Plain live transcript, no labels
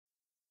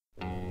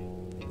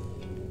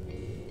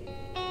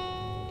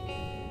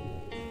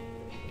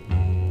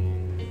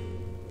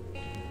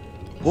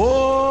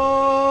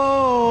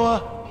Oh,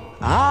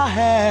 I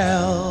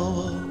have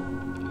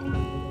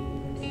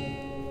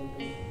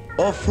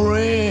a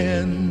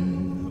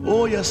friend.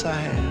 Oh, yes, I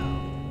have.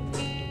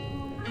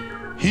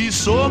 He's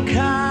so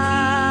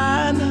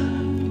kind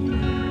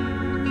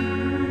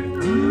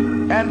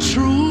and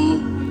true,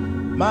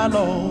 my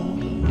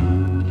Lord.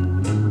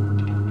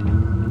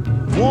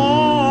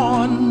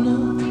 One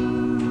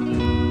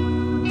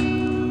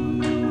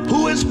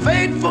who is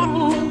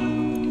faithful,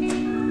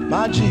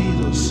 my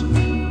Jesus,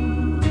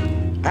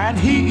 and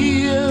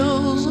he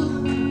is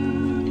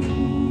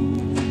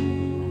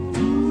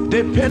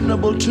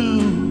dependable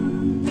too.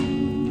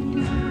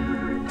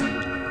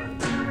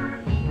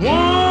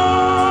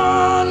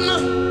 One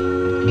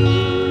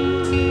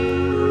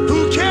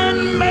who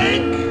can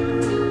make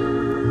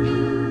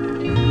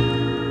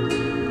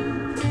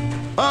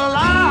a life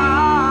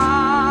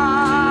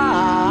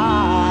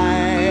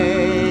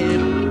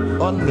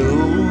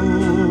anew.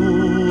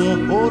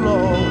 Oh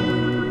Lord,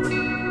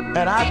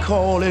 and I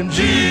call him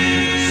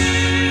Jesus.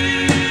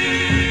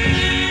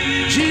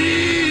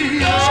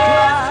 Jesus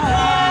Christ.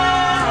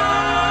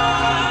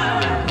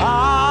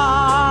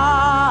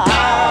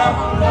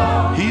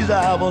 He's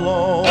our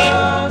Lord,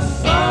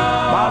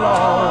 my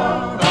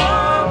Lord.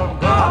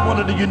 I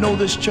wonder, do you know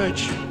this,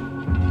 church?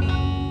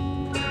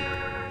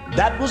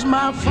 That was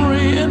my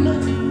friend,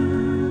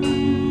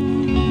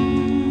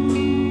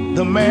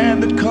 the man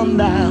that come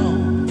down.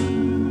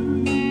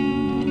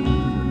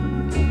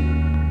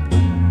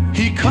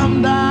 He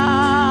come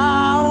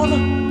down,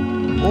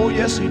 oh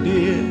yes he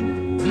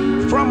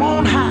did, from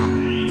on high.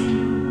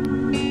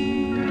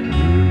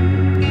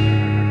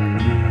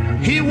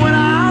 He went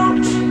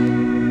out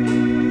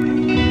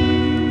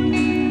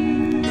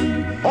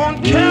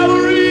on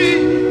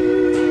Calvary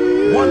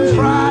one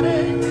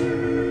Friday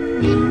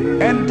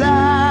and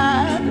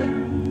died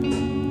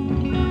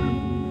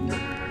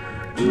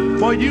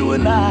for you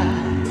and I.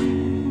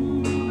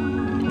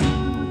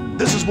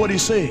 This is what he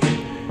said.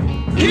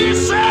 He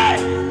said,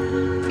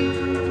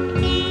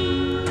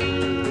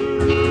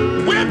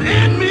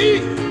 within me,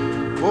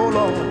 oh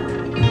Lord,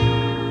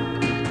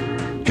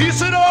 he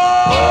said, oh,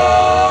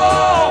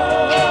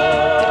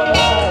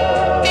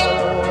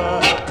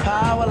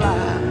 power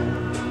line.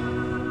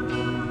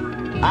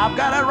 I've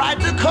got a right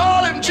to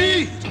call him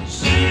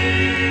Jesus.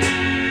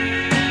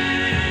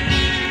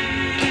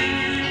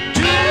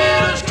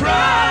 Jesus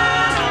Christ.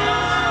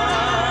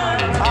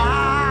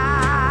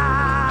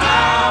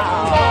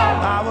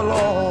 Our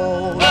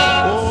Lord.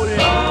 Oh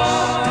yes.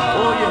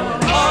 Oh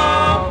yes.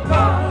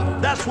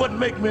 That's what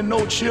make me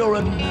know,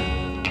 children.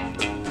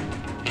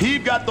 He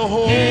got the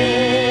whole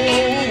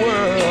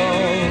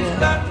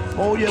world.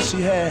 Oh yes,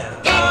 he has.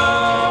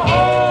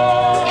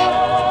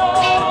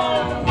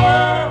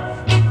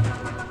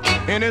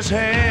 In his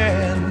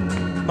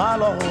hand, my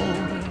Lord.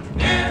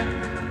 In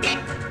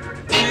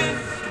his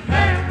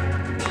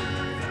hand.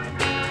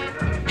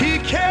 He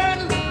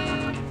can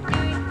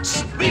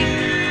speak.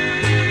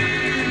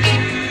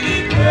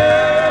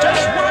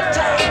 Just one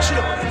time,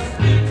 children.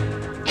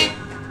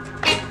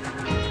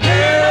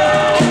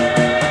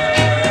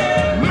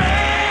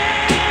 Man,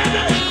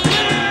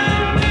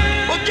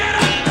 forget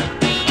it.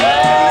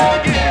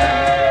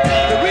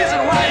 The reason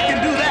why he can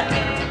do that,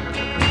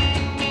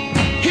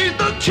 he's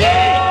the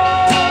king.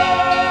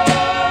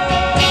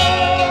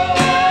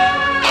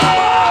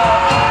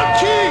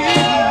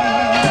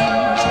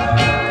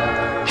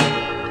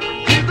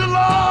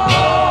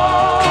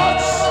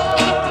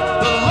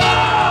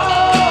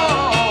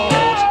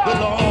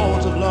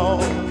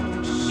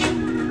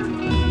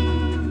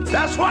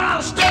 That's why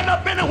I'll stand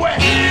up anywhere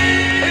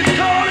and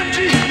call him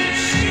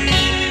Jesus.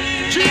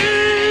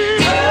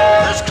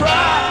 Jesus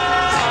Christ.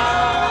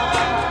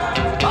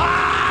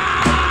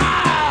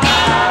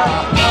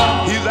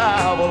 He's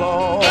our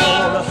Lord,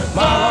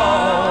 my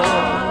Lord.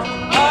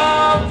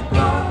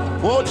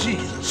 Oh,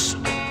 Jesus.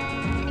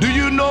 Do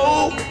you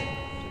know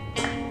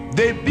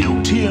they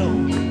built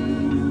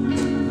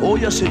him? Oh,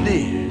 yes, they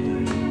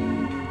did.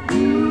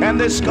 And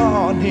they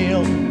scarred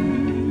him.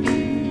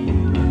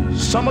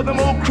 Some of them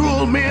old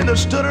cruel men that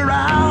stood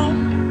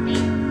around,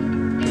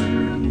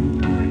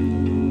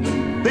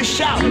 they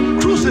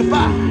shouted,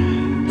 crucify,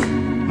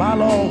 my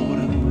Lord.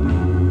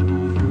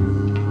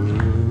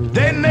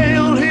 They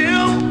nailed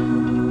him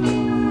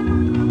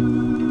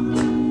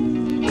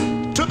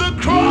to the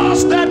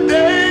cross that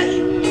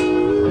day,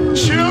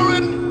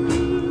 children,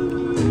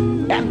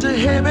 and to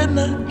heaven.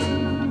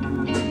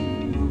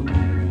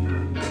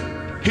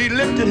 He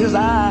lifted his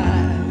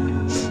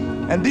eyes,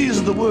 and these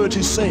are the words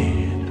he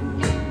said.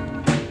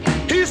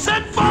 He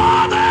said,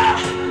 Father,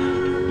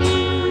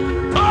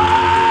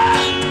 oh,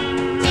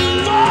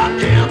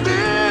 forgive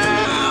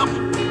them,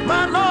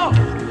 my Lord.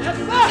 Yes,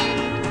 sir.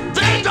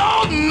 They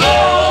don't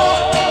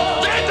know.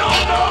 They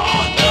don't know.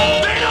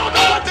 They don't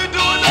know what they're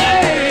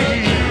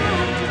doing.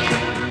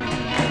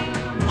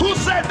 Who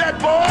said that,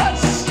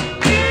 boys?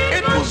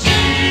 It was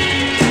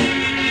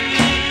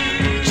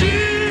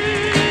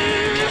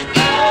Jesus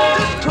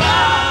Christ.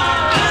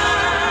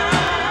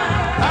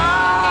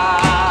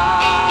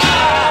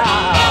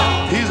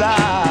 He's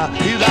out.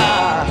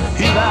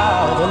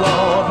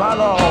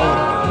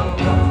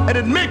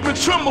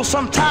 trouble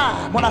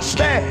sometime when I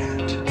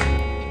stand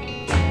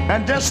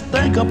and just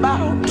think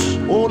about,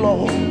 oh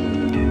Lord,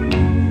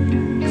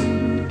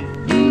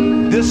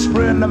 this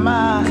friend of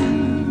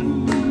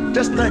mine.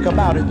 Just think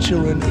about it,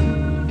 children,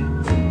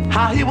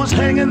 how he was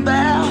hanging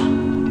there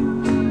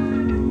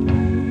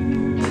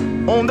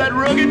on that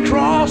rugged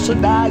cross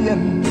of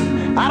dying.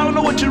 I don't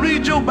know what you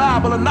read your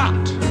Bible or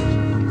not,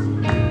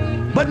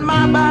 but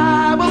my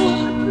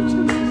Bible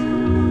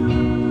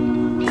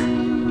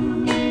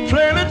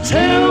trying to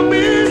tell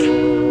me,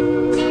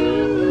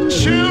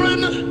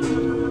 children,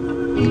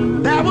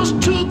 that was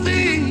too